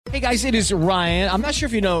Hey guys, it is Ryan. I'm not sure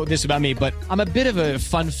if you know this about me, but I'm a bit of a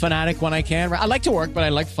fun fanatic when I can. I like to work, but I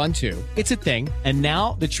like fun too. It's a thing. And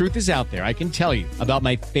now the truth is out there. I can tell you about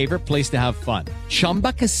my favorite place to have fun.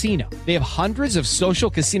 Chumba Casino. They have hundreds of social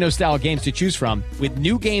casino style games to choose from with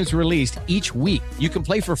new games released each week. You can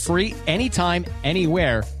play for free anytime,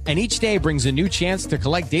 anywhere. And each day brings a new chance to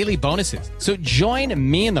collect daily bonuses. So join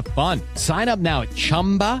me in the fun. Sign up now at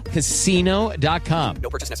ChumbaCasino.com. No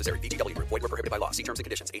purchase necessary. VGW. Void where prohibited by law. See terms and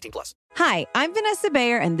conditions. 18+. Hi, I'm Vanessa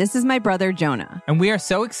Bayer, and this is my brother, Jonah. And we are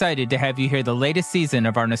so excited to have you hear the latest season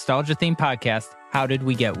of our nostalgia-themed podcast, How Did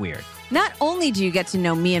We Get Weird? Not only do you get to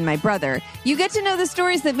know me and my brother, you get to know the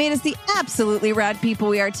stories that made us the absolutely rad people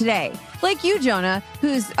we are today. Like you, Jonah,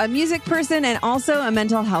 who's a music person and also a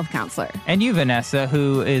mental health counselor. And you, Vanessa,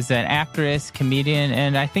 who is an actress, comedian,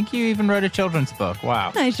 and I think you even wrote a children's book.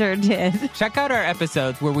 Wow. I sure did. Check out our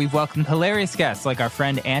episodes where we've welcomed hilarious guests like our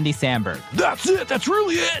friend Andy Samberg. That's it. That's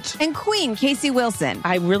really it. And Queen Casey Wilson.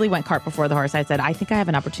 I really went cart before the horse. I said, I think I have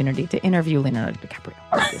an opportunity to interview Leonardo DiCaprio.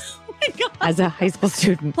 As a high school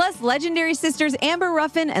student. Plus legendary sisters Amber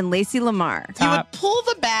Ruffin and Lacey Lamar. You would pull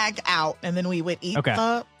the bag out, and then we would eat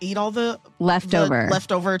all the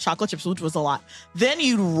leftover chocolate chips, which was a lot. Then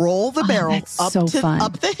you'd roll the barrel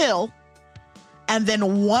up the hill, and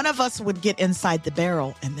then one of us would get inside the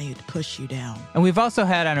barrel, and they'd push you down. And we've also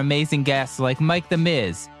had on amazing guests like Mike the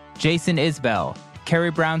Miz, Jason Isbell,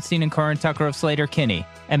 Carrie Brownstein and Corin Tucker of Slater-Kinney,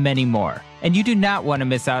 and many more. And you do not want to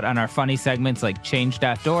miss out on our funny segments like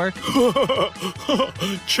Change.dork.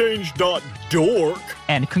 Change.dork.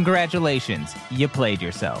 And congratulations, you played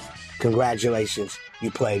yourself. Congratulations, you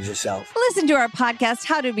played yourself. Listen to our podcast,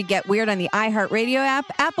 How Did We Get Weird, on the iHeartRadio app,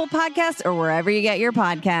 Apple Podcasts, or wherever you get your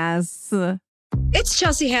podcasts. It's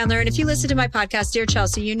Chelsea Handler, and if you listen to my podcast, Dear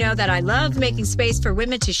Chelsea, you know that I love making space for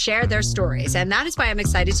women to share their stories, and that is why I'm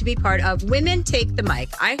excited to be part of Women Take the Mic,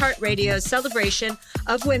 iHeartRadio's celebration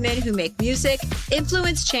of women who make music,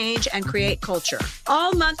 influence change, and create culture.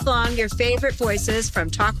 All month long, your favorite voices from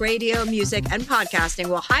talk radio, music, and podcasting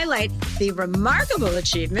will highlight the remarkable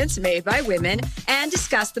achievements made by women and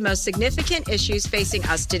discuss the most significant issues facing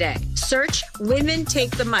us today. Search Women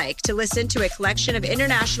Take the Mic to listen to a collection of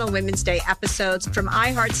International Women's Day episodes from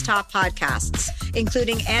iHeart's top podcasts,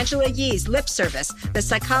 including Angela Yee's Lip Service, The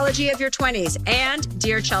Psychology of Your 20s, and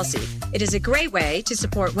Dear Chelsea. It is a great way to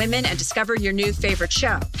support women and discover your new favorite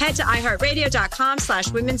show. Head to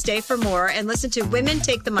iHeartRadio.com/Women's Day for more and listen to Women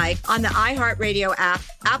Take the Mic on the iHeartRadio app,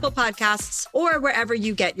 Apple Podcasts, or wherever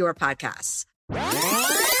you get your podcasts.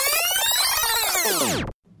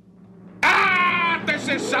 This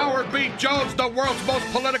is Sour Beef Jones, the world's most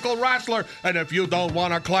political wrestler. And if you don't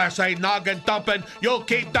want a Class A noggin thumping, you'll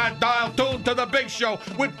keep that dial tuned to The Big Show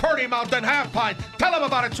with Purdy Mountain Half Pint. Tell him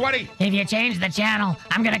about it, Sweaty. If you change the channel,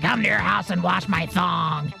 I'm going to come to your house and wash my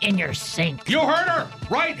thong in your sink. You heard her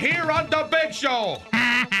right here on The Big Show.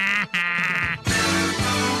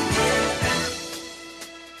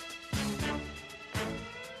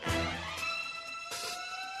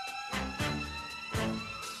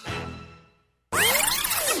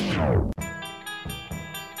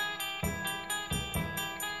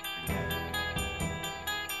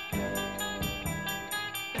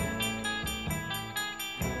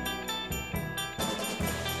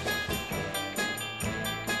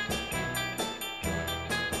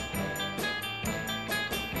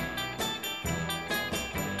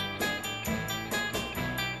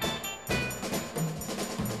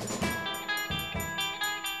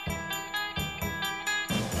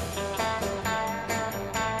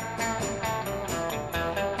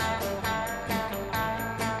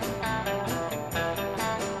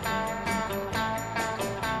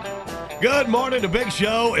 Good morning. The Big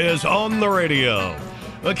Show is on the radio.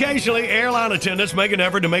 Occasionally, airline attendants make an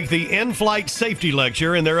effort to make the in-flight safety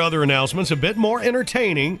lecture and their other announcements a bit more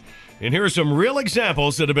entertaining. And here are some real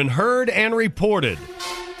examples that have been heard and reported.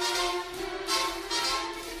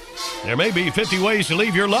 There may be 50 ways to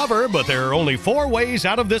leave your lover, but there are only 4 ways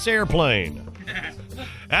out of this airplane.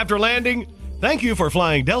 After landing, thank you for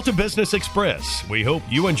flying Delta Business Express. We hope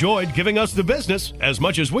you enjoyed giving us the business as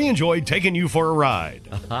much as we enjoyed taking you for a ride.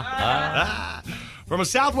 From a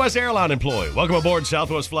Southwest airline employee, welcome aboard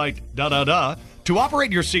Southwest Flight, To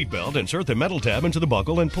operate your seatbelt, insert the metal tab into the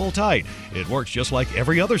buckle and pull tight. It works just like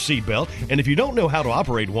every other seatbelt, and if you don't know how to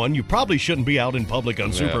operate one, you probably shouldn't be out in public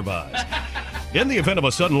unsupervised. In the event of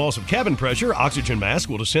a sudden loss of cabin pressure, oxygen mask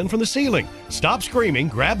will descend from the ceiling. Stop screaming,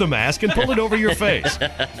 grab the mask, and pull it over your face.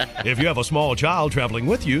 If you have a small child traveling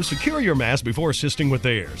with you, secure your mask before assisting with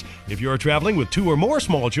theirs. If you are traveling with 2 or more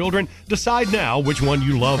small children, decide now which one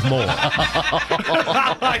you love more.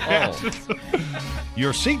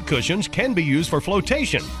 Your seat cushions can be used for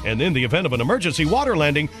flotation, and in the event of an emergency water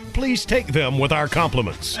landing, please take them with our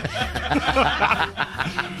compliments.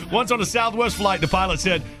 Once on a Southwest flight, the pilot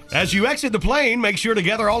said, "As you exit the plane, make sure to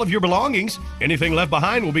gather all of your belongings. Anything left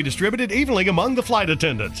behind will be distributed evenly among the flight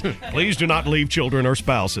attendants. Please do not leave children or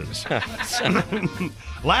spouses."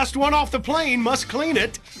 Last one off the plane must clean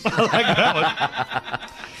it. I like that one.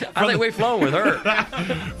 I think we've flown with her.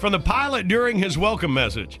 From the pilot during his welcome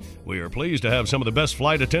message, "We are pleased to have some of the best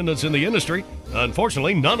flight attendants in the industry.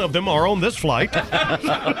 Unfortunately, none of them are on this flight."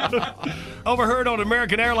 Overheard on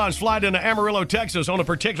American Airlines flight into Amarillo, Texas on a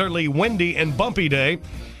particularly windy and bumpy day.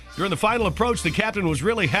 During the final approach, the captain was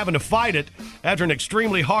really having to fight it. After an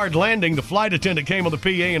extremely hard landing, the flight attendant came on the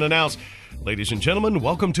PA and announced, "Ladies and gentlemen,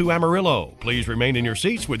 welcome to Amarillo. Please remain in your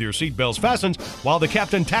seats with your seatbelts fastened while the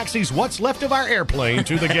captain taxis what's left of our airplane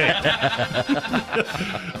to the gate."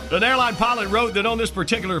 An airline pilot wrote that on this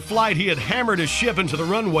particular flight, he had hammered his ship into the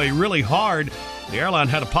runway really hard. The airline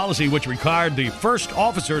had a policy which required the first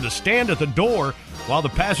officer to stand at the door while the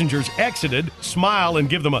passengers exited, smile, and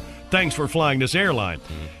give them a "thanks for flying this airline."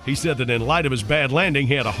 He said that in light of his bad landing,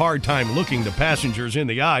 he had a hard time looking the passengers in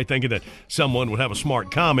the eye, thinking that someone would have a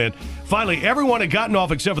smart comment. Finally, everyone had gotten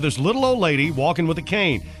off except for this little old lady walking with a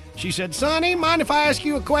cane. She said, "Sonny, mind if I ask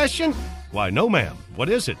you a question?" "Why, no, ma'am. What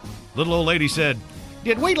is it?" Little old lady said,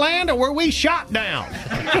 "Did we land or were we shot down?"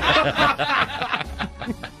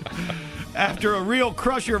 After a real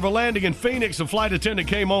crusher of a landing in Phoenix, the flight attendant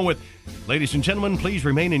came on with, "Ladies and gentlemen, please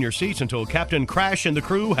remain in your seats until Captain Crash and the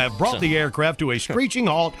crew have brought the aircraft to a screeching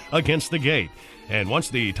halt against the gate. And once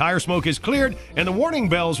the tire smoke is cleared and the warning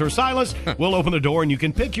bells are silenced, we'll open the door and you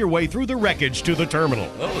can pick your way through the wreckage to the terminal."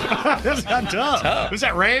 That's not tough. Is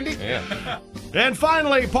that Randy? Yeah. And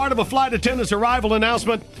finally, part of a flight attendant's arrival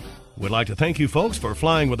announcement. "We'd like to thank you folks for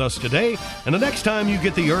flying with us today, and the next time you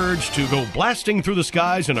get the urge to go blasting through the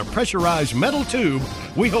skies in a pressurized metal tube,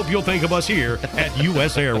 we hope you'll think of us here at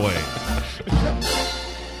U.S. Airways."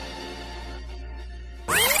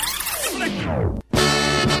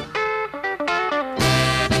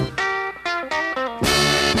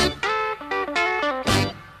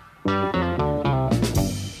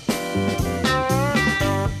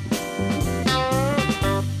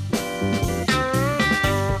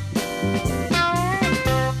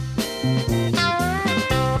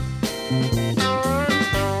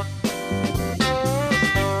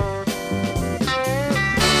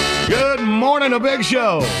 A big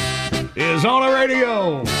show is on the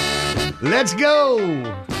radio. Let's go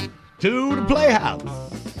to the Playhouse.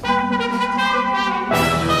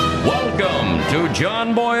 Welcome to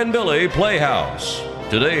John Boy and Billy Playhouse.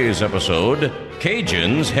 Today's episode,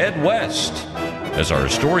 Cajuns Head West. As our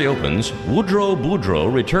story opens, Woodrow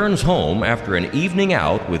Boudreaux returns home after an evening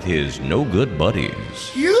out with his no-good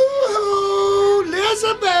buddies. Yoo-hoo,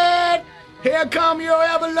 Elizabeth! Here come your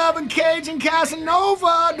ever-loving Cajun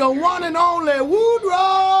Casanova, the one and only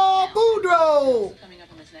Woodrow Boudreaux.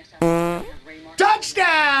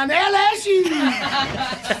 Touchdown, LSU!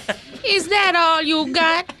 Is that all you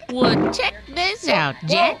got? Well, check this out,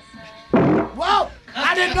 Jack. Whoa,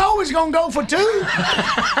 I didn't know it was going to go for 2.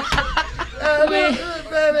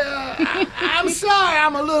 I'm sorry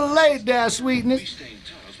I'm a little late there, sweetness.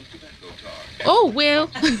 Oh, well.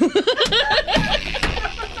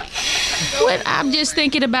 Well, I'm just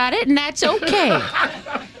thinking about it, and that's okay.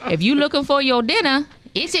 If you looking for your dinner,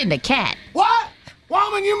 it's in the cat. What?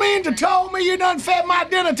 Woman, you mean to told me you done fed my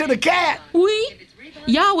dinner to the cat?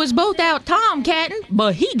 Y'all was both out tomcatting,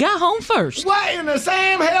 but he got home first. What in the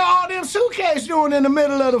same hell all them suitcases doing in the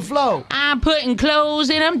middle of the floor? I'm putting clothes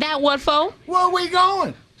in them, that what for? Where we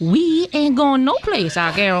going? We ain't going no place,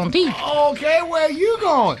 I guarantee. Okay, where you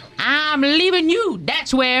going? I'm leaving you,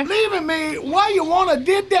 that's where. Leaving me? Why you wanna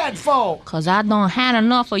did that for? 'Cause I done had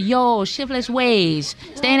enough of your shiftless ways.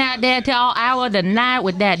 Staying out there till all hour of the night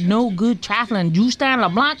with that no-good trifling Justin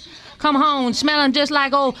LeBlanc. Come home smelling just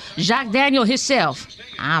like old Jacques Daniel himself.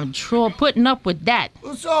 I'm sure putting up with that.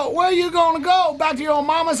 So, where you gonna go? Back to your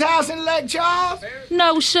mama's house in Lake Charles?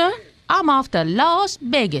 No, sir. I'm off to Las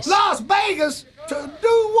Vegas. Las Vegas? To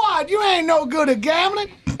do what? You ain't no good at gambling.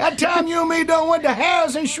 That time you and me done went to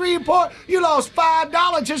Harris and Shreveport, you lost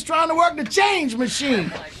 $5 just trying to work the change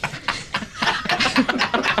machine.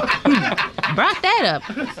 Brought that up.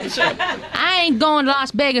 I ain't going to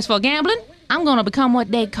Las Vegas for gambling. I'm going to become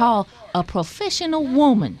what they call a professional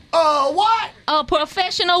woman. What? A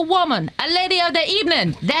professional woman. A lady of the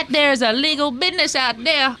evening. That there's a legal business out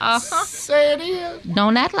there. Say it is.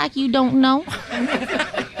 Don't act like you don't know.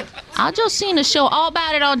 I just seen a show all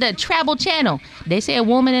about it on the Travel Channel. They say a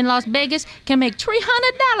woman in Las Vegas can make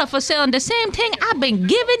 $300 for selling the same thing I've been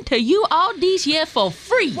giving to you all these years for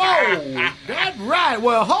free. Whoa, that's right.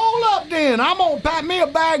 Well, hold up then. I'm going to pack me a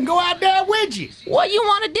bag and go out there with you. What you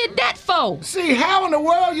want to did that for? See, how in the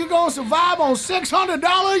world you going to survive on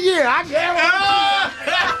 $600 a year? I guarantee.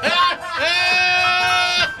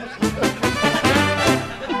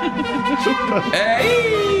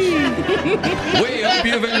 Hey! We hope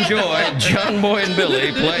you've enjoyed John Boy and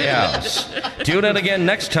Billy Playhouse. Tune in again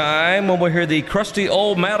next time when we hear the crusty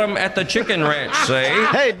old madam at the chicken ranch say,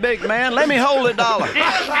 "Hey, big man, let me hold $1."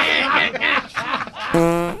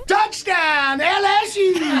 Touchdown,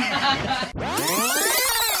 LSU!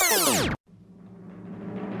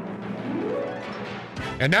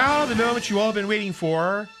 And now the moment you all been waiting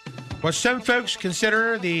for, what some folks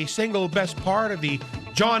consider the single best part of the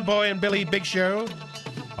John Boy and Billy Big Show.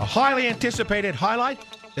 A highly anticipated highlight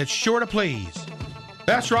that's sure to please.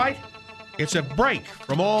 That's right, it's a break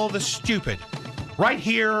from all the stupid, right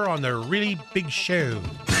here on the Really Big Show.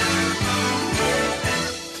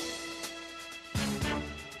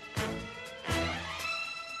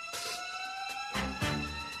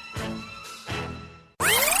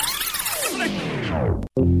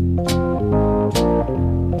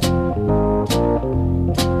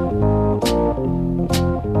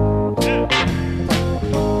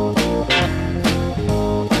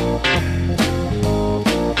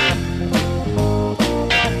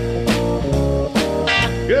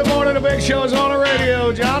 Shows on the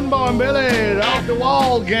radio. John Boy and Billy, the Off the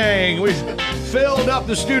Wall Gang. We filled up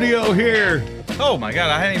the studio here. Oh my God,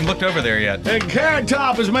 I hadn't even looked over there yet. And Carrot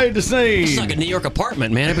Top has made the scene. It's like a New York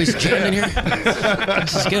apartment, man. Everybody's jamming in here.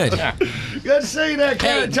 This is good. Good to see you there,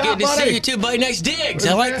 Carrot Top, good to buddy. see you too, buddy. Nice digs.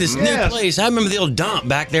 I like this new place. I remember the old dump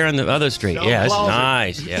back there on the other street. Yeah, it's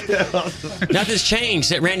nice. Yeah. Nothing's changed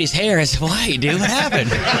except Randy's hair. I said, well, hey, dude, what happened?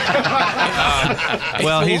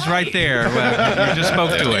 Well, he's right there. You just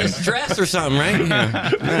spoke to him. Stress or something, right?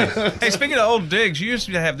 Yeah. Hey, speaking of old digs, you used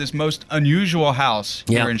to have this most unusual house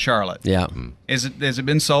here in Charlotte. Yeah. Has it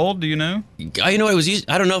been sold? Do you know? You know, it was.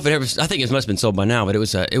 I don't know if it ever. I think it must have been sold by now, but it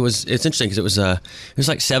was. It's interesting because it was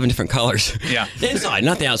like 7 different colors. Yeah. Inside,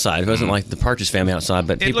 not the outside. It wasn't like the Partridge Family outside,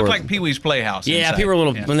 but it looked like Pee Wee's Playhouse. Yeah, inside. people were a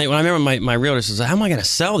little. Yeah. When I remember my realtor says, "How am I going to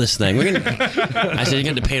sell this thing?" I said, "You're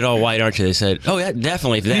going to paint it all white, aren't you?" They said, "Oh yeah,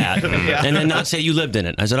 definitely that," and then not say you lived in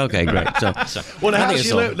it. I said, "Okay, great." So well,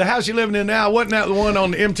 the house you're living in now, wasn't that the one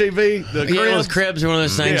on MTV? The Cribs? Those Cribs are one of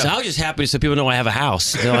those things. Yeah. I was just happy so people know I have a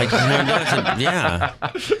house. They're like, yeah.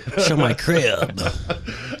 Show my crib.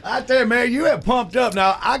 I tell you, man, you have pumped up.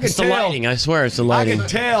 Now I can tell. It's the lighting. I swear, it's the lighting. I can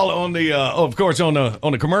tell on the, of course, on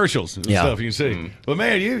the commercials and stuff you see. But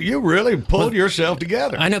man, you really pulled yourself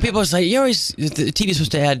together. I know people say the TV's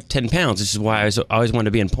supposed to add 10 pounds. This is why I always wanted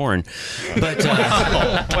to be in porn. But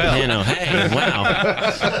you know, hey, wow.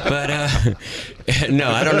 But no,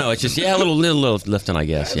 I don't know. It's just a little lifting, I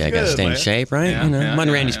guess. I got to stay in shape, right? Yeah, you know, I'm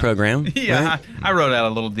on Randy's program. Yeah, right? I wrote out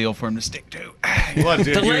a little deal for him to stick to.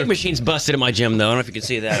 The leg machine's busted at my gym, though. I don't know if you can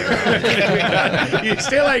see that. You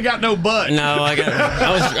still ain't got no butt. No,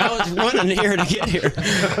 I was running here to get here.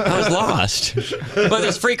 I was lost. But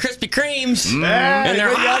there's free Krispy Kremes, and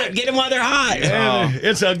they're hot. Get them while they're hot.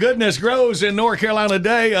 It's a Goodness Grows in North Carolina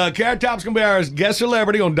today. Carrot Top's going to be our guest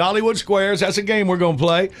celebrity on Dollywood Squares. That's a game we're going to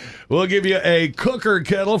play. We'll give you a cooker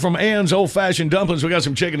kettle from Ann's Old Fashioned Dumplings. We got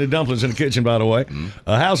some chicken and dumplings in the kitchen, by the way.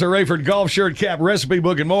 A House of Rayford golf shirt cap recipe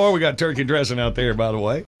book and more. We got turkey dressing out there, by the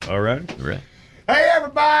way. All right. Hey,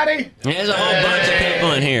 everybody. There's a whole bunch of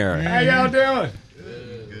people in here. How y'all doing?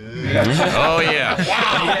 Oh,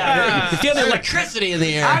 yeah. You feel the electricity in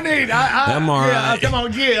the air. I'm all right. Come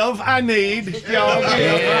on, give. I need. Y'all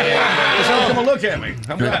give. So come on, look at me.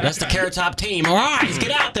 That's the Carrot Top team. All right, let's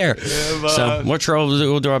get out there. So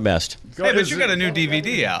we'll do our best. Hey, but you got a new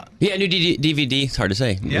DVD out. Yeah, new DVD. It's hard to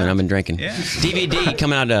say when I've been drinking. Yeah. DVD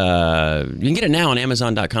coming out, you can get it now on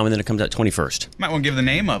Amazon.com, and then it comes out 21st. Might want to give the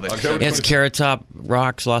name of it. It's Carrot Top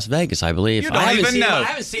Rocks Las Vegas, I believe. You don't even know. I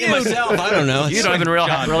haven't seen it myself. I don't know. You don't even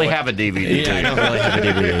really have a DVD. Yeah, I don't really have a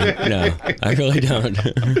DVD. No, I really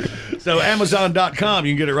don't. So Amazon.com,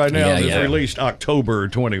 you can get it right now. It's released October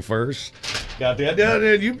 21st. Got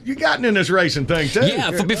that? You gotten in this racing thing too?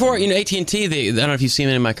 Yeah, before AT&T. I don't know if you've seen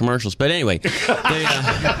it in my commercials, but anyway, they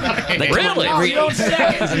really every 8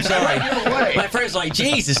 seconds. I'm sorry. My friend's like,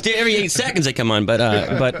 Jesus, every 8 seconds they come on. But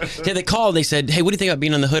yeah, they called. They said, hey, what do you think about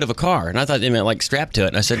being on the hood of a car? And I thought they meant like strapped to it.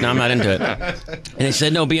 And I said, no, I'm not into it. And they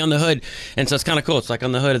said, no, be on the hood. And so it's kind of cool. It's like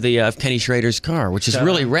on the hood of Kenny Schrader's car, which is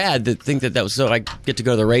really rad to think that was so. I get to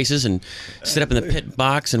go to the races and sit up in the pit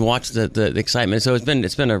box and watch the excitement. So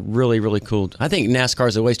it's been a really, really cool. I think NASCAR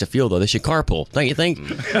is a waste of fuel, though. They should carpool, don't you think?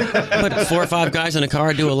 Put 4 or 5 guys in a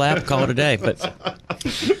car, do a lap, call it a day. But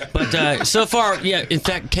so far, yeah. In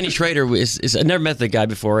fact, Kenny Schrader is I never met the guy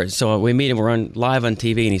before, so we meet him. We're live on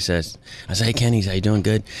TV, and I say, hey, Kenny, how you doing?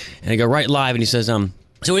 Good. And I go right live, and he says,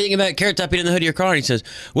 so what do you think about Carrot Top being in the hood of your car? And he says,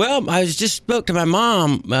 well, I just spoke to my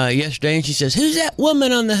mom yesterday, and she says, who's that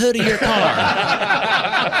woman on the hood of your car?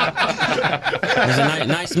 It was a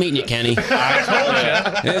nice meeting you, Kenny. I told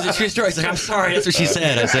you. It was a true story. He's like, I'm sorry, that's what she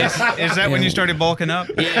said. I said, is that when you started bulking up?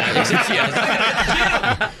 Yeah.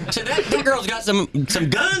 So that girl's got some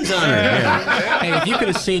guns on her. Yeah. Hey, if you could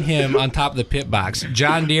have seen him on top of the pit box,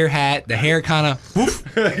 John Deere hat, the hair kind of, woof.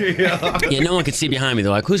 Yeah, no one could see behind me.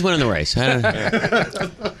 They're like, who's winning the race?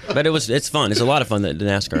 But it's fun. It's a lot of fun, the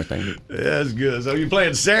NASCAR thing. That's good. So you're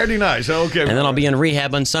playing Saturday night. So okay. And then I'll be in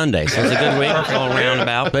rehab on Sunday. So it's a good week all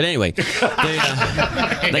roundabout. But anyway,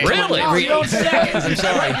 they really? Every 8 seconds. I'm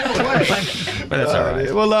sorry. But that's all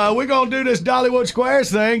right. Well, we're going to do this Dollywood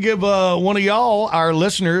Squares thing. Give one of y'all, our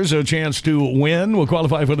listeners, a chance to win. We'll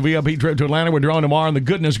qualify for the VIP trip to Atlanta. We're drawing tomorrow in the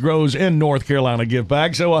Goodness Grows in North Carolina gift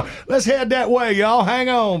bag. So let's head that way, y'all. Hang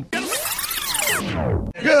on.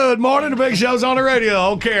 Good morning. The Big Show's on the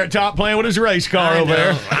radio. Carrot Top playing with his race car over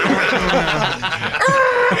there.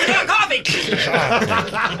 Coffee.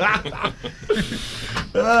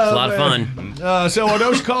 It's a lot of fun. So are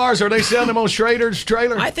those cars, are they selling them on Schrader's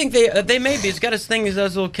trailer? I think they may be. It's got his thing, his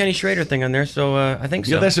little Kenny Schrader thing on there, so I think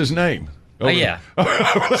so. Yeah, that's his name. Oh, yeah.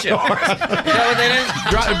 Is that what that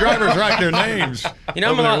is? Drivers write their names.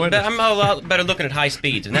 I'm a lot better looking at high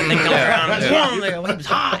speeds. And that thing comes around. It was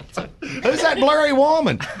hot. Who's that blurry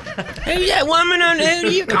woman? Who's that woman on the hood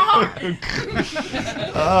of your car?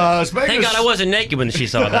 Thank God I wasn't naked when she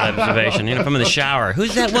saw that observation. If I'm in the shower.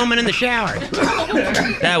 Who's that woman in the shower?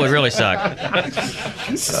 That would really suck.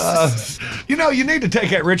 You need to take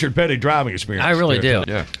that Richard Petty driving experience. I really do.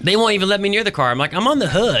 Yeah. They won't even let me near the car. I'm like, I'm on the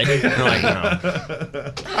hood. They're like, no.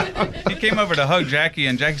 He came over to hug Jackie,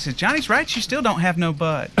 and Jackie said, Johnny's right, you still don't have no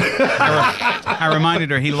butt. I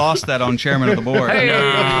reminded her he lost that on chairman of the board.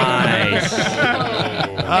 Nice.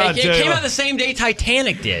 It came out the same day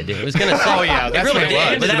Titanic did. It was going to say. Oh, yeah. That's it really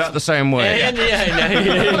what it was. It's about the same way.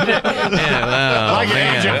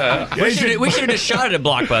 We should have just shot it at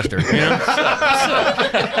Blockbuster.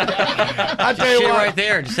 I tell you what. Right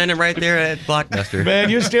there. Just send it right there at Blockbuster. Man,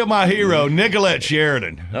 you're still my hero, Nicolette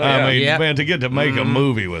Sheridan. Man, to get to make a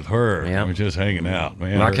movie with her. Yeah. We're just hanging out,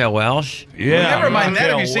 man. Markel Welsh. Yeah. Never mind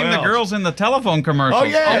that. Have you seen the girls in the telephone commercials? Oh,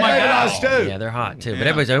 yeah. Oh, my God. Too. Yeah, they're hot, too. But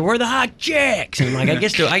everybody's like, we're the hot chicks. And I'm like, I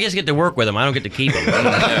guess get to work with them. I don't get to keep them.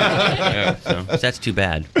 So that's too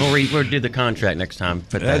bad. We'll do the contract next time.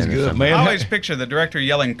 Put that's that good, man. I always picture the director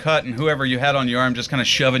yelling cut and whoever you had on your arm just kind of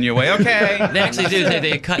shoving you away. Okay. They actually do.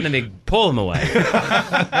 They cut and then they pull them away.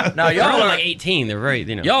 Now, y'all are like 18. They're very,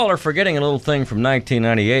 Y'all are forgetting a little thing from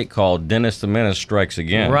 1998 called Dennis the Menace Strikes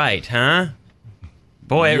Again. Right, huh?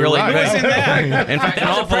 Boy, it really was in that. In fact,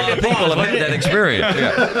 all pregnant people have had that experience.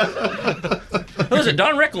 Yeah. Who was it?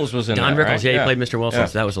 Don Rickles was in Don that, Rickles, right? yeah, he played Mr. Wilson,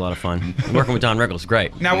 so that was a lot of fun. Working with Don Rickles,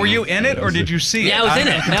 great. Now, were you in it, or did you see it? Yeah, I was in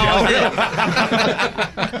it. No, I was in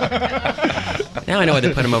it. Now I know why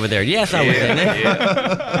they put him over there. Yes, I was in it.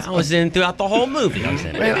 Yeah. I was in throughout the whole movie. I was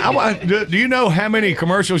in it. Man, do you know how many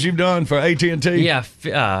commercials you've done for AT&T? Yeah,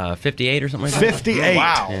 58 or something like that. 58.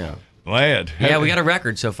 Wow. Yeah. Glad. Yeah, we got a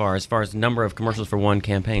record so far as the number of commercials for one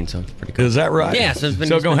campaign, so it's pretty cool. Is that right? Yeah, so it's been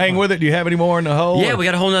gonna hang with it. Do you have any more in the hole? Yeah, we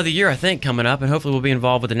got a whole nother year, I think, coming up, and hopefully we'll be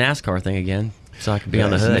involved with the NASCAR thing again, so I can be on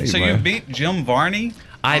the hood. So you beat Jim Varney?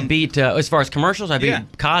 I beat, as far as commercials, I beat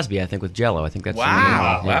Cosby, I think, with Jell-O. I think that's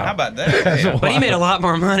wow. How about that? But he made a lot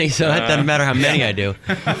more money, so that doesn't matter how many I do.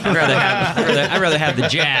 I'd rather have the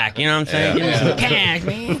jack, you know what I'm saying? Give me some cash,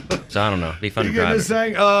 man. So I don't know. It'd be fun to drive. This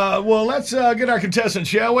thing. Well, let's get our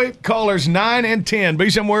contestants, shall we? Callers 9 and 10.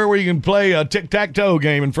 Be somewhere where you can play a tic-tac-toe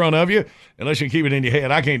game in front of you. Unless you keep it in your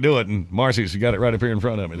head. I can't do it, and Marcy's got it right up here in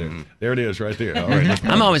front of me. There, there it is, right there. All right.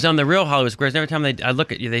 I'm always on the real Hollywood Squares. Every time I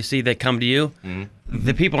look at you, they see they come to you.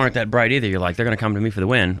 The people aren't that bright either. You're like, they're going to come to me for the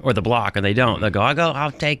win or the block, and they don't. They'll go,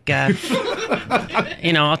 I'll take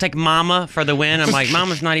I'll take Mama for the win. I'm like,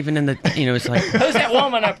 Mama's not even in the, it's like. Who's that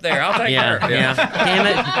woman up there? I'll take her. Yeah. Damn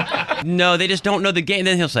it. No, they just don't know the game.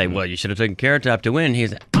 Then he'll say, well, you should have taken Carrot Top to win.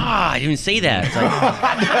 He's like, I didn't see that. It's like,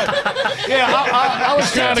 I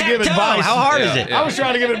was trying to give advice. How hard is it? I was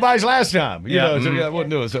trying to give advice last time. So I wouldn't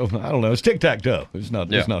do it. So I don't know. It's tic-tac-toe. It's not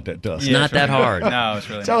that tough. It's not that hard. No, it's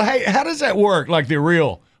really So, not. hey, how does that work like the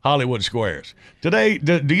real Hollywood Squares? Today,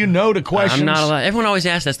 do you know the questions? I'm not allowed. Everyone always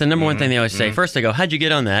asks. That's the number one thing they always say. First they go, how'd you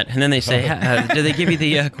get on that? And then they say, do they give you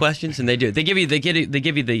the questions? And they do. They give you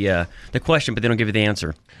the question, but they don't give you the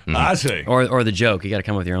answer. I see. Or the joke. You got to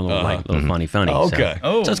come up with your own little funny. Okay.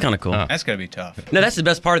 So it's kind of cool. That's got to be tough. No, that's the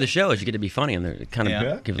best part of the show is you get to be funny and they kind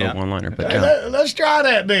of give a little one-liner. But let's try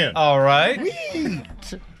that then. All right.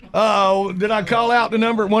 Did I call out the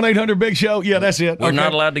number 1-800-BIG-SHOW? Yeah, that's it. We're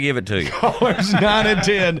not allowed to give it to you. Callers 9 and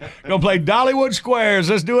 10. Gonna play Dollywood Squares.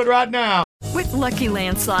 Let's do it right now. With Lucky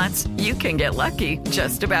Land Slots, you can get lucky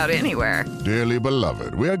just about anywhere. Dearly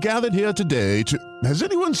beloved, we are gathered here today to... Has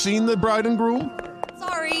anyone seen the bride and groom?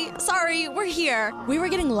 Sorry, we're here. We were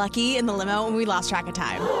getting lucky in the limo and we lost track of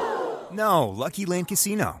time. No, Lucky Land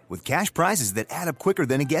Casino, with cash prizes that add up quicker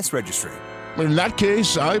than a guest registry. In that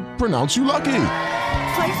case, I pronounce you lucky.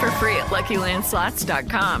 Play for free at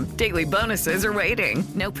LuckyLandSlots.com. Daily bonuses are waiting.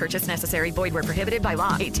 No purchase necessary. Void where prohibited by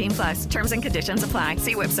law. 18+. Terms and conditions apply.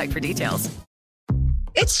 See website for details.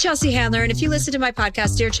 It's Chelsea Handler, and if you listen to my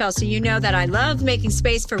podcast, Dear Chelsea, you know that I love making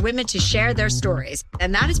space for women to share their stories.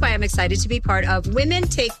 And that is why I'm excited to be part of Women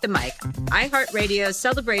Take the Mic, iHeartRadio's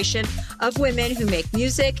celebration of women who make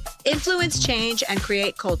music, influence change, and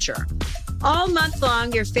create culture. All month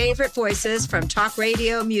long, your favorite voices from talk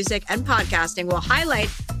radio, music, and podcasting will highlight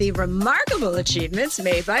the remarkable achievements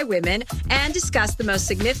made by women and discuss the most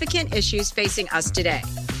significant issues facing us today.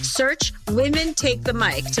 Search Women Take the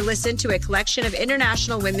Mic to listen to a collection of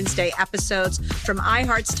International Women's Day episodes from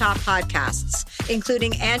iHeart's top podcasts,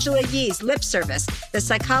 including Angela Yee's Lip Service, The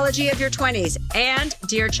Psychology of Your 20s, and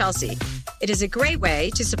Dear Chelsea. It is a great way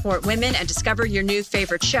to support women and discover your new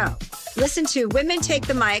favorite show. Listen to Women Take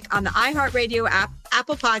the Mic on the iHeartRadio app,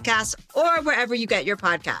 Apple Podcasts, or wherever you get your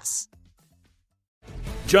podcasts.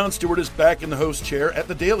 Jon Stewart is back in the host chair at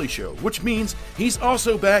The Daily Show, which means he's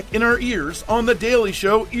also back in our ears on The Daily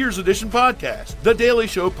Show Ears Edition podcast. The Daily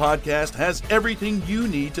Show podcast has everything you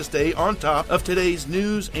need to stay on top of today's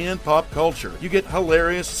news and pop culture. You get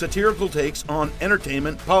hilarious, satirical takes on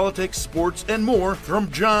entertainment, politics, sports, and more from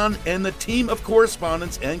Jon and the team of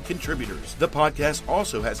correspondents and contributors. The podcast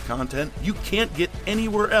also has content you can't get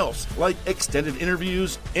anywhere else, like extended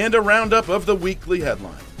interviews and a roundup of the weekly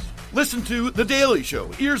headlines. Listen to The Daily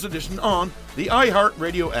Show, Ears Edition, on the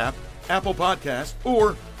iHeartRadio app, Apple Podcasts,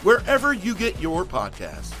 or wherever you get your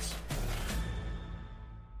podcasts.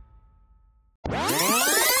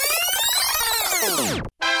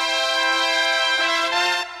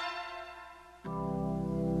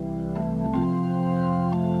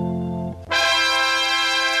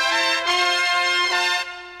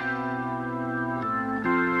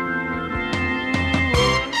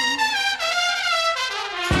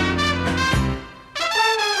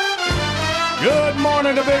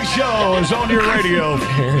 The Big Show is on your radio.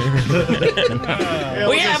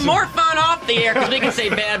 We have more fun off the air because we can say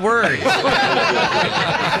bad words.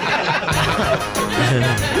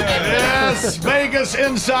 Yes, Vegas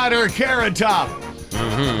insider Carrot Top.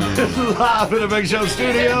 Live in the Big Show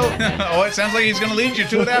studio. Oh, it sounds like he's going to lead you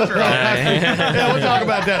to it after all. Yeah, we'll talk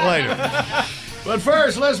about that later. But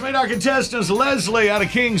first, let's meet our contestants. Leslie out of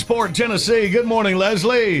Kingsport, Tennessee. Good morning,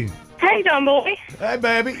 Leslie. Hey, John Boy. Hey,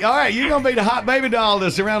 baby. All right, you're going to be the hot baby doll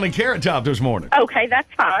that's surrounding Carrot Top this morning. Okay,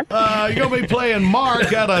 that's fine. You're going to be playing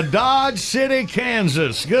Mark out of Dodge City,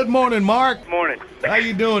 Kansas. Good morning, Mark. Good morning. How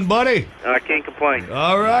you doing, buddy? I can't complain.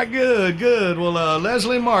 All right, good. Well,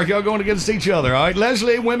 Leslie and Mark, y'all going against each other, all right?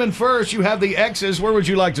 Leslie, women first. You have the X's. Where would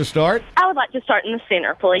you like to start? I would like to start in the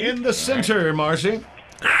center, please. In the center, Marcy.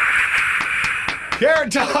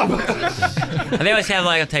 Carrot Top. They always have,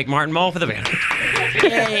 like, I'll take Martin Mull for the band.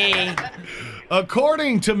 Yay.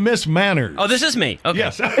 According to Miss Manners. Oh, this is me. Okay.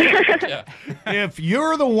 Yes. If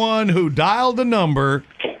you're the one who dialed the number,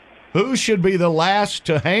 who should be the last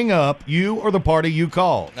to hang up, you or the party you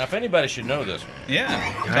called? Now, if anybody should know this one.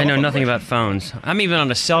 Yeah. I know nothing about phones. I'm even on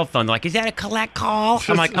a cell phone. They're like, is that a collect call?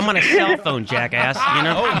 I'm like, I'm on a cell phone, jackass. You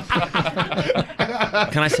know?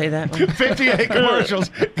 Can I say that? 58 commercials.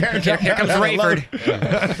 Here comes Rayford.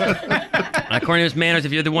 According to his manners,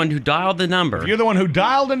 if you're the one who dialed the number. If you're the one who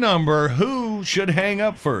dialed the number, who should hang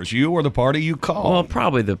up first? You or the party you called? Well,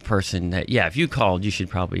 probably the person that, if you called, you should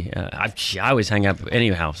probably, I always hang up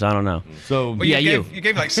anyhow, so I don't know. So, well, you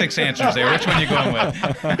gave like 6 answers there. Which one are you going with?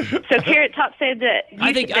 So Carrot Top said that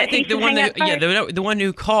I think the one that, the one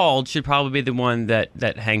who called should probably be the one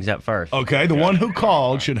that hangs up first. Okay, the one who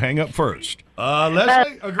called should hang up first.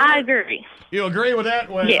 Leslie, agree? I agree. You agree with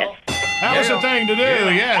that? Well, yes. That was the thing to do,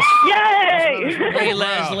 yes. Yay! Hey,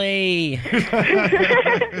 Leslie.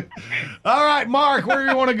 All right, Mark, where do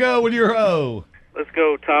you want to go with your O? Let's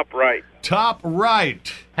go top right. Top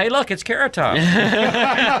right. Hey, look, it's Carrot Top.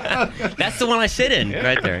 That's the one I sit in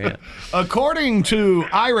right there, yeah. According to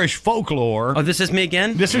Irish folklore... Oh, this is me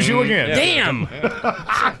again? This is you again. Damn!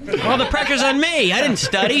 Well, the pressure's on me. I didn't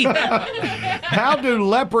study. How do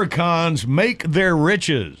leprechauns make their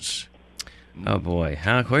riches? Oh, boy.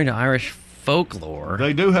 According to Irish folklore...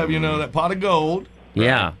 They do have, that pot of gold.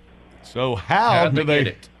 Yeah. So how do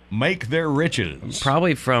they make their riches?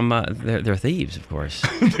 Probably from they're thieves, of course.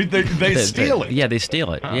 they steal it. Yeah, they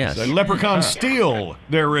steal it, yes. So leprechauns steal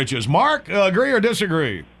their riches. Mark, agree or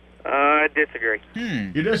disagree? I disagree.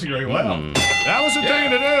 You disagree? Well, that was the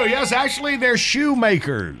thing to do. Yes, actually, they're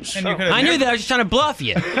shoemakers. I knew that. I was just trying to bluff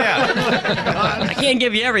you. Yeah. I can't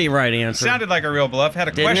give you every right answer. Sounded like a real bluff. Had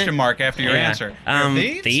a question mark after your answer.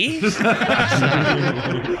 Thieves? All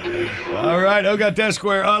right, got that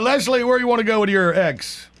square. Leslie, where do you want to go with your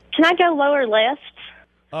X? Can I go lower left?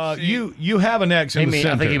 You have an X in the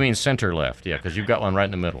center. I think he means center left, because you've got one right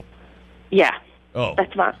in the middle. Yeah. Oh.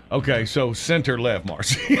 That's fine. Okay, so center left,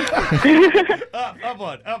 Marcy. up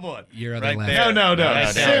one. Your other right left. there. No. Right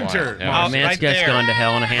Center. Oh, man, it's gone to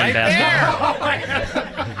hell in a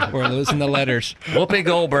handbasket. We're losing the letters. Whoopi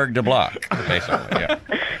Goldberg to block, basically, yeah.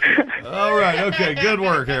 All right, okay, good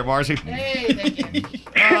work here, Marcy. Hey, thank you.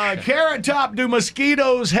 Carrot Top, do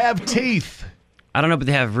mosquitoes have teeth? I don't know, but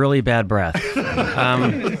they have really bad breath.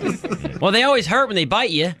 Well, they always hurt when they bite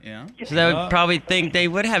you. Yeah. So they would probably think they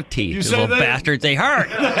would have teeth. You Those say little bastards, they hurt.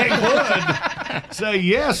 They would. Say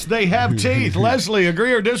yes, they have teeth. Leslie,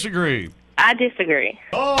 agree or disagree? I disagree.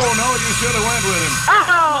 Oh, no, you should have went with him.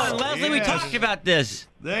 Oh! Leslie, we talked about this.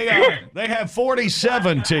 They have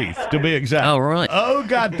 47 teeth, to be exact. Oh, really? Oh,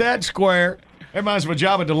 got that square. That reminds me of a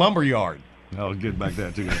job at the lumber yard. I'll get back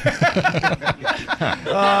that, too.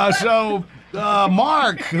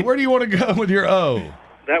 Mark, where do you want to go with your O?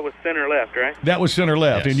 That was center left, right? That was center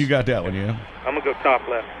left, Yes. and you got that one, yeah? I'm going to go top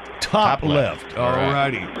left. Top left. All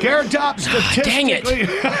righty. Carrot Top, statistically...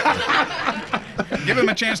 Give him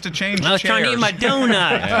a chance to change I was trying to eat my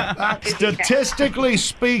donut. Statistically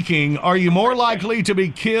speaking, are you more likely to be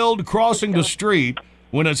killed crossing the street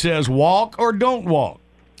when it says walk or don't walk?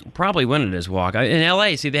 Probably when it is walk. In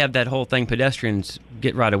L.A., see, they have that whole thing, pedestrians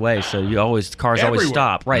get right away, so cars always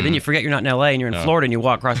stop. Right, then you forget you're not in L.A. and you're in Florida and you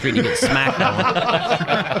walk across the street and you get smacked on.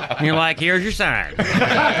 And you're like, here's your sign. But,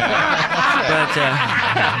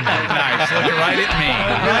 nice. Look right at me.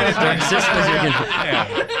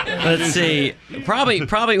 Let's see.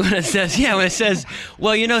 Probably when it says, let's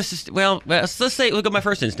say, look at my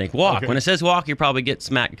first instinct, walk. Okay. When it says walk, you probably get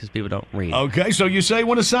smacked because people don't read. Okay, so you say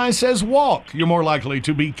when a sign says walk, you're more likely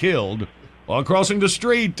to be killed while crossing the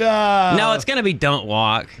street. No, it's going to be don't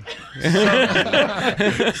walk. So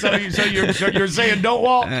you're saying don't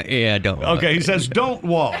walk? Yeah, don't walk. Okay, he says don't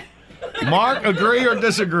walk. Mark, agree or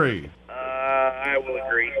disagree? I will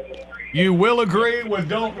agree. You will agree with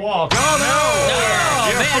don't walk. Oh, no!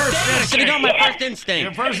 Man, I should have gone my first instinct.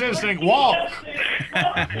 Your first instinct, walk.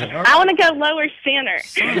 I want to go lower center.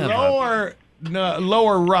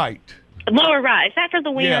 Lower right. Lower right. Is that for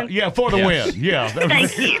the win? Yeah, for the win. Yeah.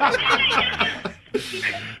 Thank you.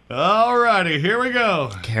 All righty, here we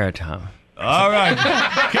go. Carrot Top. All right.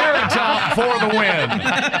 Carrot Top for the win.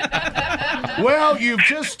 Well, you've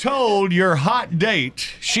just told your hot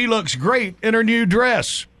date she looks great in her new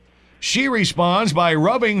dress. She responds by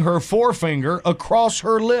rubbing her forefinger across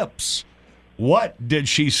her lips. What did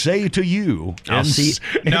she say to you? No.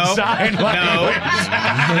 Sign language?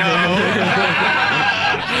 No.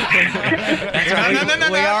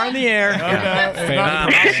 We are in the air.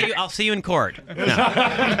 Okay. I'll see you in court.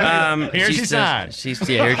 No. Here's your sign. Here's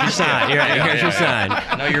your sign. Here's your sign.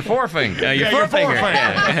 No, your forefinger. Your forefinger.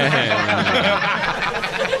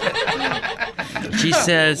 She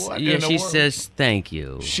says, thank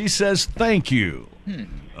you. She says thank you.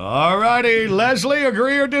 All righty. Leslie,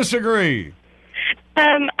 agree or disagree?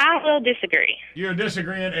 I will disagree. You're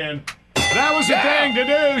disagreeing, and that was the thing to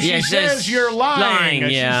do. She says you're lying.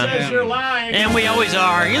 She says you're lying. And we always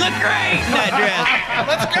are. You look great in that dress.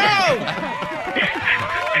 Let's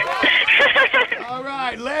go! All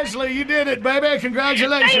right, Leslie, you did it, baby.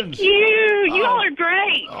 Congratulations. Thank you. You all are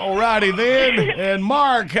great. All righty then. And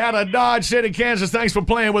Mark out of Dodge City, Kansas. Thanks for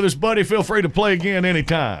playing with us, buddy. Feel free to play again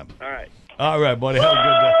anytime. All right, buddy. Have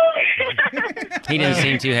a good day. He didn't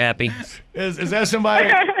seem too happy. Is that somebody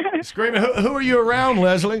screaming? Who are you around,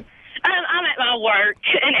 Leslie? I'm at my work,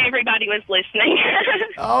 and everybody was listening.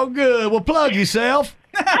 Oh, good. Well, plug yourself.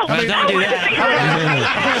 Well, don't do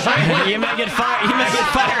that. You might get fired. You might get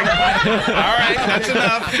fired. All right, that's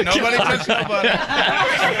enough. Nobody touch nobody.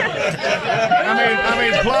 I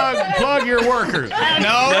mean, plug your workers.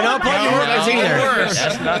 No, plug your workers either.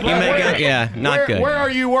 That's not not good. Where are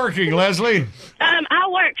you working, Leslie? I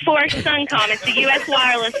work for Suncom. It's a U.S.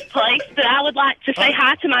 wireless place, but I would like to say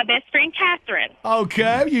hi to my best friend, Catherine.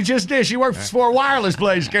 Okay, you just did. She works for a wireless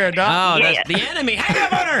place, Carrot Top. Oh, that's the enemy. Hang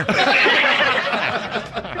up on her.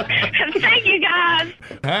 Thank you, guys.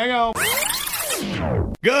 Hang on.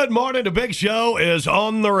 Good morning. The Big Show is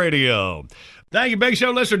on the radio. Thank you, Big Show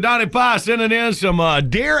listener Donnie Pye sending in some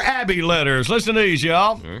Dear Abby letters. Listen to these,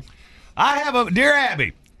 y'all. Dear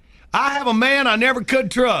Abby, I have a man I never could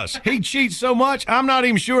trust. He cheats so much, I'm not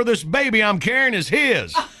even sure this baby I'm carrying is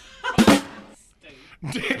his.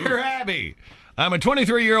 Dear Abby, I'm a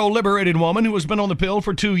 23-year-old liberated woman who has been on the pill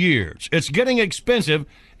for 2 years. It's getting expensive,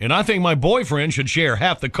 and I think my boyfriend should share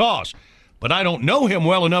half the cost. But I don't know him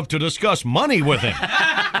well enough to discuss money with him.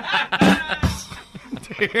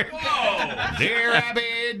 Dear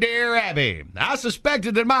Abby, I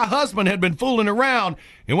suspected that my husband had been fooling around,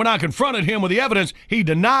 and when I confronted him with the evidence, he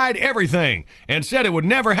denied everything and said it would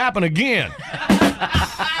never happen again.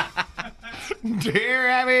 Dear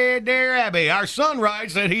Abby, our son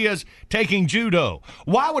writes that he is taking judo.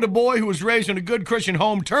 Why would a boy who was raised in a good Christian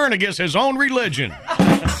home turn against his own religion?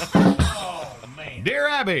 Dear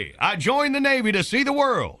Abby, I joined the Navy to see the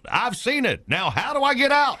world. I've seen it. Now, how do I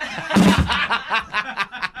get out?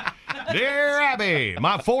 Dear Abby,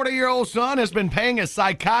 my 40-year-old son has been paying a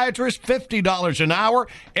psychiatrist $50 an hour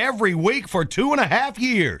every week for 2.5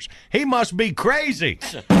 years. He must be crazy.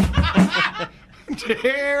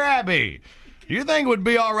 Dear Abby, do you think it would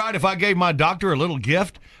be all right if I gave my doctor a little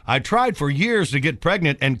gift? I tried for years to get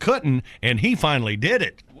pregnant and couldn't, and he finally did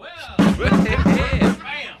it.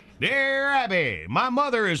 Dear Abby, my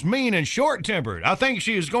mother is mean and short-tempered. I think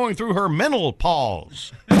she is going through her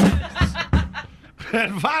menopause.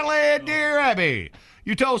 And finally, dear Abby,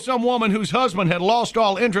 you told some woman whose husband had lost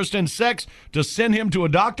all interest in sex to send him to a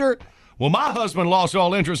doctor? Well, my husband lost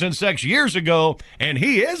all interest in sex years ago, and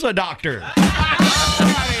he is a doctor.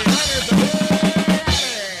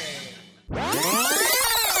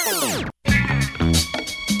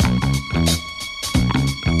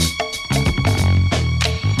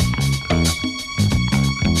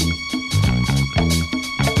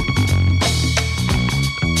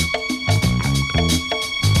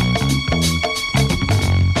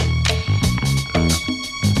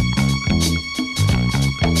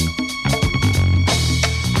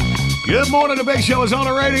 Good morning, the Big Show is on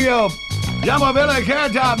the radio. Jumbo Billy,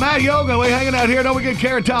 Carrot Top, Matt Yoga. We're hanging out here. Don't forget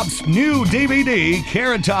Carrot Top's new DVD,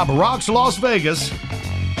 Carrot Top Rocks Las Vegas,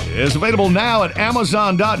 is available now at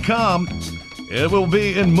Amazon.com. It will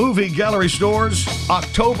be in movie gallery stores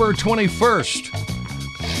October 21st.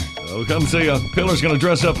 So come see Pillar's going to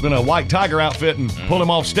dress up in a white tiger outfit and pull him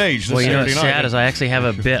off stage this Saturday night. What's sad is I actually have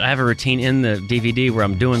a routine in the DVD where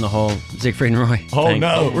I'm doing the whole Siegfried and Roy thing. Oh,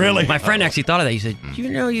 no, really? My friend actually thought of that. He said,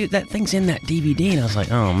 that thing's in that DVD? And I was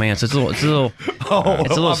like, oh, man. So it's a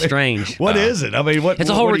little strange. What is it? I mean, it's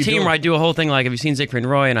a whole routine where I do a whole thing like, have you seen Siegfried and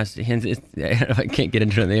Roy? And I can't get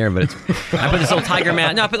into it in the air, but I put this little tiger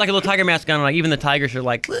mask. No, I put like a little tiger mask on. Like even the tigers are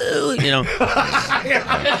like, woo, And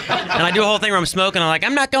I do a whole thing where I'm smoking. I'm like,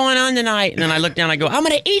 I'm not going on tonight. And then I look down. I go, I'm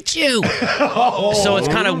gonna eat you. So it's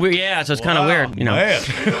kind of weird. Yeah, so it's kind of weird, Man.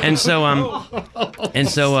 And so life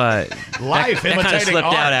that kind of slipped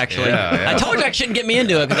art. out actually. Yeah. I told you I shouldn't get me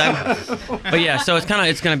into it but yeah. So it's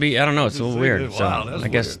gonna be. I don't know. It's a little weird. So I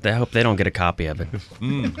guess I hope they don't get a copy of it.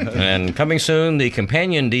 And coming soon, the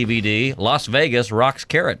companion DVD, Las Vegas Rocks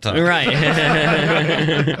Carrot Top. Right.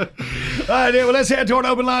 All right, well, let's head toward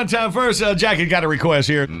open line time first. Jackie got a request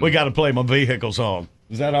here. We got to play my vehicle song.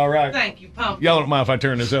 Is that all right? Thank you, Pumpkin. Y'all don't mind if I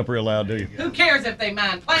turn this up real loud, do you? Who cares if they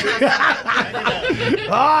mind? Play my song. All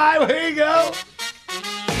right, well, here you go.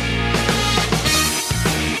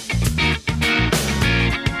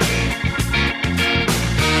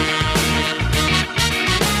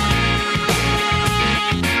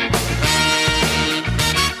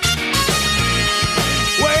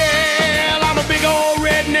 Well, I'm a big old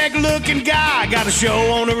redneck-looking guy. Got a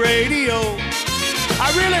show on the radio. I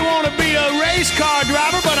really want to be a race car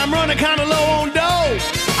driver, but I'm running kind of low on dough.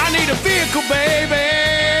 I need a vehicle,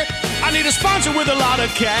 baby. I need a sponsor with a lot of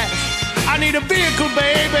cash. I need a vehicle,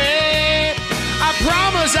 baby. I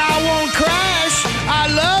promise I won't crash. I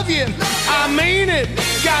love you, I mean it.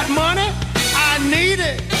 Got money, I need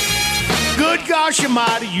it. Good gosh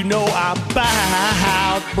almighty, you know I'm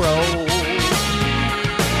about broke.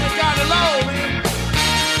 Got it low, man.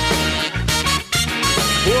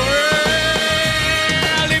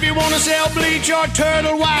 Well, if you want to sell bleach or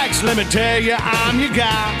turtle wax, let me tell you, I'm your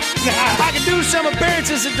guy. I can do some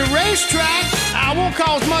appearances at the racetrack. I won't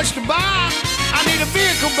cost much to buy. I need a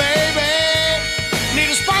vehicle, baby. Need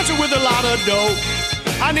a sponsor with a lot of dough.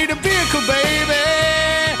 I need a vehicle, baby.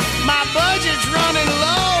 My budget's running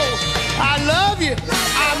low. I love you,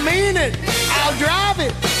 I mean it. I'll drive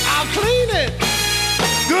it, I'll clean it.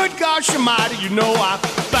 Good gosh almighty, you know I'm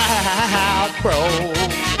about broke.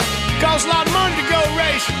 Costs a lot of money to go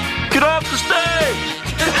racing. Get off the stage.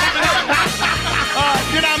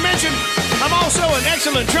 Did I mention I'm also an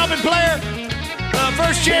excellent trumpet player?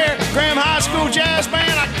 First chair, Graham High School Jazz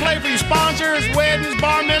Band. I can play for your sponsors, weddings,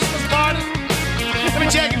 bar mitzvahs, parties. Let me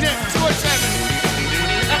check it down. 2 seconds.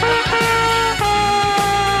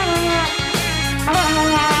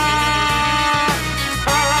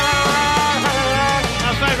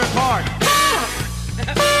 My favorite part.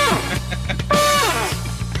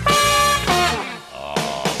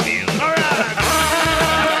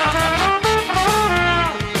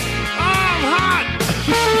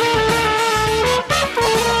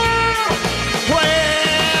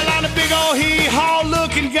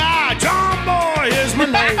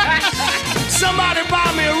 Somebody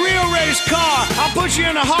buy me a real race car. I'll put you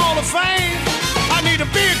in the Hall of Fame. I need a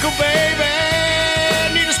vehicle, baby.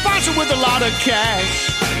 Need a sponsor with a lot of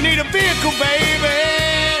cash. Need a vehicle, baby.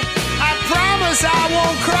 I promise I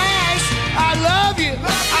won't crash. I love you,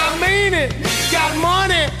 I mean it. Got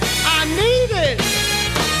money, I need it.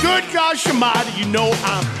 Good gosh almighty, you know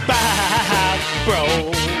I'm bad,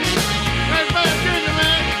 bro. That's better than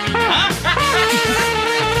man.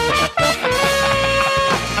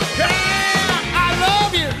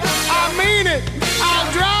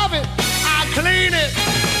 I'll drive it, I'll clean it.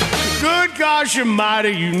 Good gosh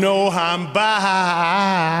almighty, you know I'm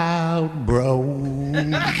about bro.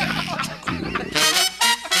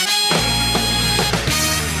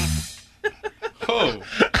 Oh.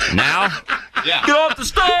 Now? Yeah. Get off the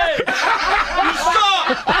stage! You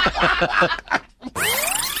stop!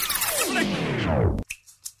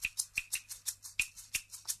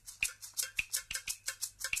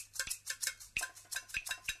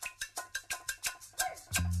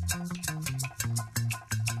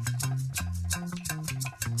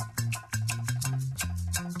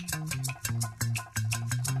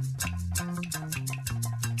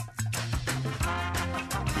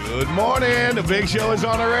 Good morning. The big show is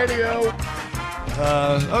on the radio.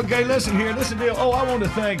 Okay, listen here. This is the deal. Oh, I want to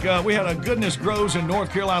thank, we had a Goodness Grows in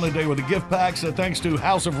North Carolina Day with the gift packs. Thanks to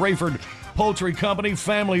House of Rayford Poultry Company,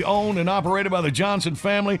 family owned and operated by the Johnson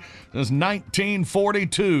family since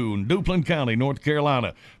 1942 in Duplin County, North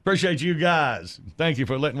Carolina. Appreciate you guys. Thank you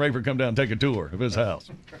for letting Rayford come down and take a tour of his house.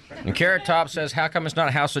 And Carrot Top says, how come it's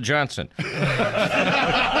not House of Johnson?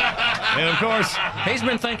 And, of course, he's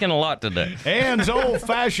been thinking a lot today. Ann's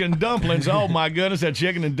old-fashioned dumplings. Oh, my goodness, that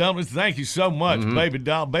chicken and dumplings. Thank you so much, baby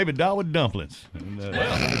doll with dumplings.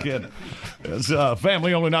 And, it's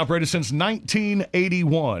family owned and operated since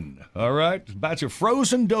 1981. All right? A batch of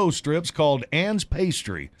frozen dough strips called Ann's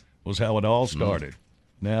Pastry was how it all started.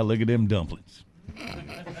 Now look at them dumplings. You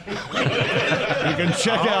can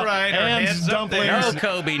check out Ann's Dumplings. No,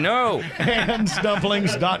 Kobe, no.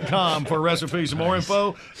 Ann'sDumplings.com for recipes and more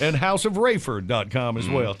info, and houseofrayford.com as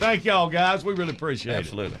well. Thank y'all, guys. We really appreciate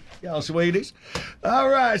Absolutely. it. Y'all sweeties. All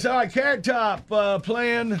right, Carrot Top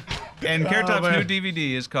playing. And Carrot Top's new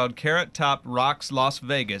DVD is called Carrot Top Rocks Las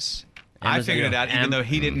Vegas. I figured it out, even though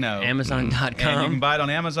he didn't know. Amazon.com. And you can buy it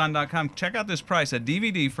on Amazon.com. Check out this price, a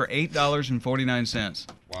DVD for $8.49.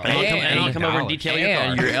 Wow. And I'll come over and detail your car.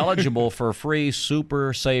 And you're eligible for free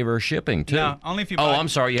Super Saver shipping, too. No, only if you buy... Oh, I'm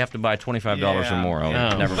sorry. You have to buy $25 or more. Oh,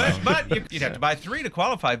 never mind. But you'd have to buy 3 to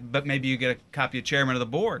qualify, but maybe you get a copy of Chairman of the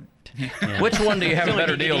Board. Yeah. Which one do you have a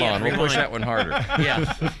better deal on? We'll push that one harder.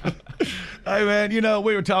 Yeah. Hey, man,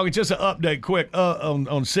 we were talking, just an update quick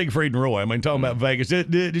on Siegfried and Roy. I mean, talking about Vegas.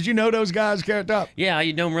 Did you know those guys, Carrot Top? Yeah,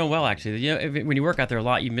 you know them real well, actually. You know, when you work out there a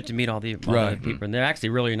lot, you get to meet all the people, and they're actually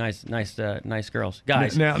really nice girls.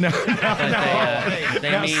 Guys.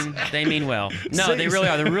 They mean well. No, they really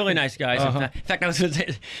are. They're really nice guys. In fact,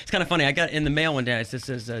 it's kind of funny. I got in the mail one day. It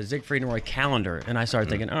says Siegfried and Roy calendar, and I started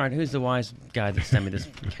thinking, all right, who's the wise guy that sent me this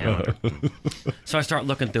calendar? So I start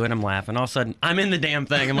looking through it. I'm laughing. All of a sudden, I'm in the damn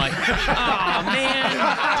thing. I'm like, oh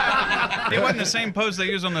man. It wasn't the same pose they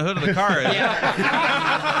use on the hood of the car. Yes.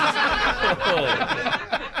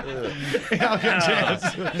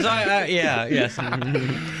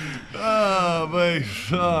 Oh, man.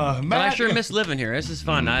 But Matt, I sure miss living here. This is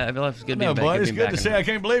fun. I feel like it's good no, being back. boy, it's good to see. I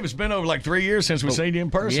can't believe it's been over like 3 years since we've seen you in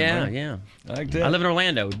person. Yeah, man. yeah. Like that. I live in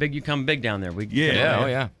Orlando. You come big down there. Like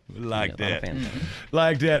that.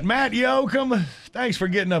 Like that. Matt Yoakum, thanks for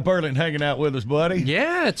getting up early and hanging out with us, buddy.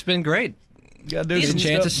 Yeah, it's been great. Got to do some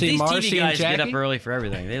chance stuff. to see These Marcy TV guys and Jackie. get up early for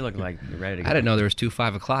everything. They look like they're ready to go. I didn't know there was 2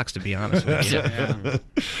 5 o'clocks, to be honest with you.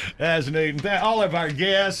 That's neat. And all of our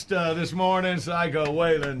guests this morning, Psycho,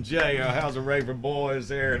 Waylon, Jay, how's the Raven boys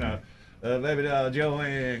there, and baby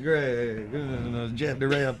Joanne, Greg, Jeff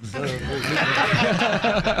Durant,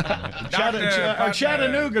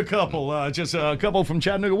 Chattanooga couple, just a couple from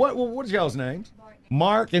Chattanooga. What's y'all's names?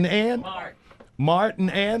 Mark and Ann? Bart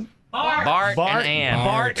and Ann? Bart and Ann.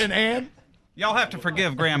 Bart and Ann? Y'all have to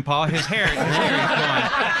forgive Grandpa. His hair is going.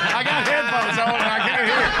 I got headphones on and I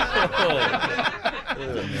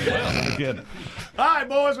can't hear. All right,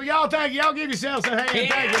 boys. Well, y'all thank you. Y'all give yourselves a hand.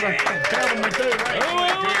 Thank you for telling me through.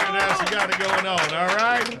 That's what got it going on. All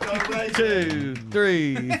right. 2,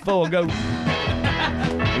 3, 4, go.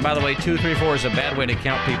 And by the way, 2, 3, 4 is a bad way to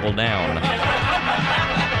count people down.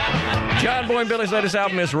 John Boy and Billy's latest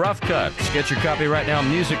album is Rough Cuts. Get your copy right now.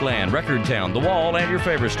 Musicland, Record Town, The Wall, and your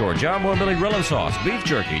favorite store. John Boy and Billy Grill and Sauce, Beef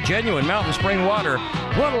Jerky, Genuine Mountain Spring Water.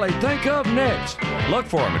 What'll they think of next? Look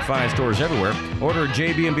for them at fine stores everywhere. Order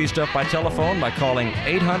JB&B stuff by telephone by calling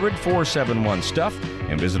 800-471-STUFF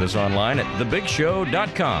and visit us online at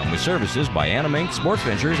thebigshow.com with services by Animink, Sports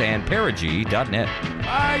Ventures, and Perigee.net. All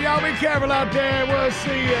right, y'all be careful out there. We'll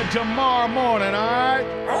see you tomorrow morning, all right?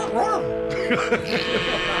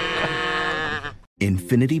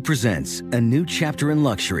 Infinity presents a new chapter in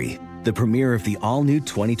luxury, the premiere of the all-new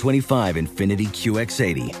 2025 Infinity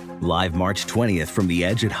QX80, live March 20th from the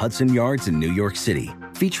Edge at Hudson Yards in New York City,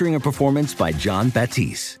 featuring a performance by John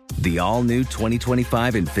Batiste. The all-new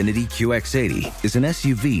 2025 Infinity QX80 is an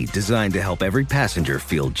SUV designed to help every passenger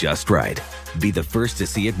feel just right. Be the first to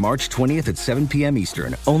see it March 20th at 7 p.m.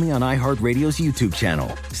 Eastern, only on iHeartRadio's YouTube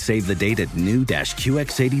channel. Save the date at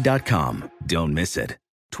new-QX80.com. Don't miss it.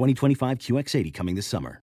 2025 QX80 coming this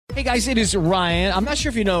summer. Hey guys, it is Ryan. I'm not sure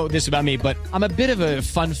if you know this about me, but I'm a bit of a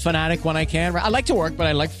fun fanatic when I can. I like to work, but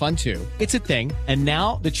I like fun too. It's a thing. And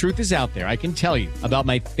now the truth is out there. I can tell you about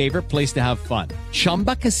my favorite place to have fun.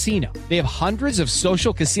 Chumba Casino. They have hundreds of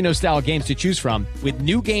social casino style games to choose from with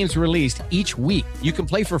new games released each week. You can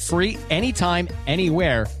play for free anytime,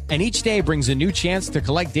 anywhere. And each day brings a new chance to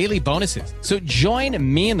collect daily bonuses. So join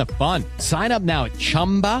me in the fun. Sign up now at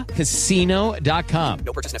ChumbaCasino.com.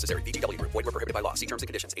 No purchase necessary. VGW. Void where prohibited by law. See terms and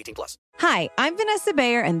conditions. 18+. Hi, I'm Vanessa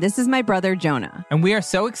Bayer, and this is my brother Jonah. And we are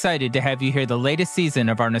so excited to have you hear the latest season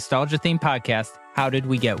of our nostalgia-themed podcast, How Did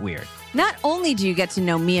We Get Weird? Not only do you get to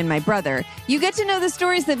know me and my brother, you get to know the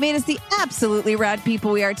stories that made us the absolutely rad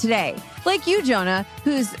people we are today. Like you, Jonah,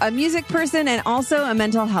 who's a music person and also a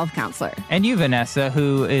mental health counselor. And you, Vanessa,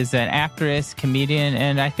 who is an actress, comedian,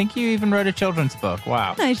 and I think you even wrote a children's book.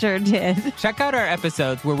 Wow. I sure did. Check out our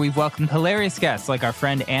episodes where we've welcomed hilarious guests like our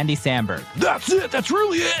friend Andy Samberg. That's it. That's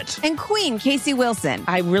really it. And Queen Casey Wilson.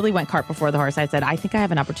 I really went cart before the horse. I said, I think I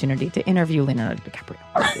have an opportunity to interview Leonardo DiCaprio.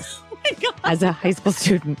 As a high school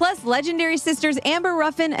student. Plus legendary sisters Amber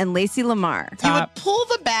Ruffin and Lacey Lamar. You would pull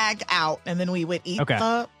the bag out, and then we would eat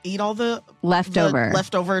all the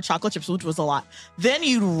leftover chocolate chips, which was a lot. Then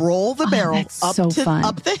you'd roll the barrel up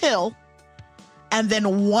the hill, and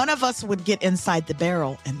then one of us would get inside the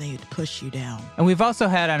barrel, and they'd push you down. And we've also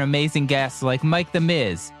had on amazing guests like Mike the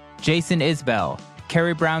Miz, Jason Isbell,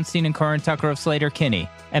 Carrie Brownstein and Corin Tucker of Slater-Kinney,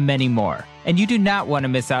 and many more. And you do not want to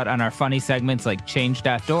miss out on our funny segments like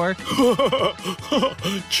Change.dork.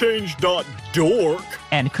 Change.dork.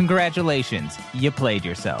 And congratulations, you played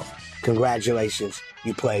yourself. Congratulations,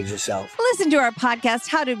 you played yourself. Listen to our podcast,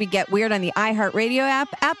 How Did We Get Weird, on the iHeartRadio app,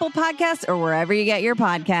 Apple Podcasts, or wherever you get your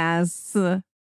podcasts.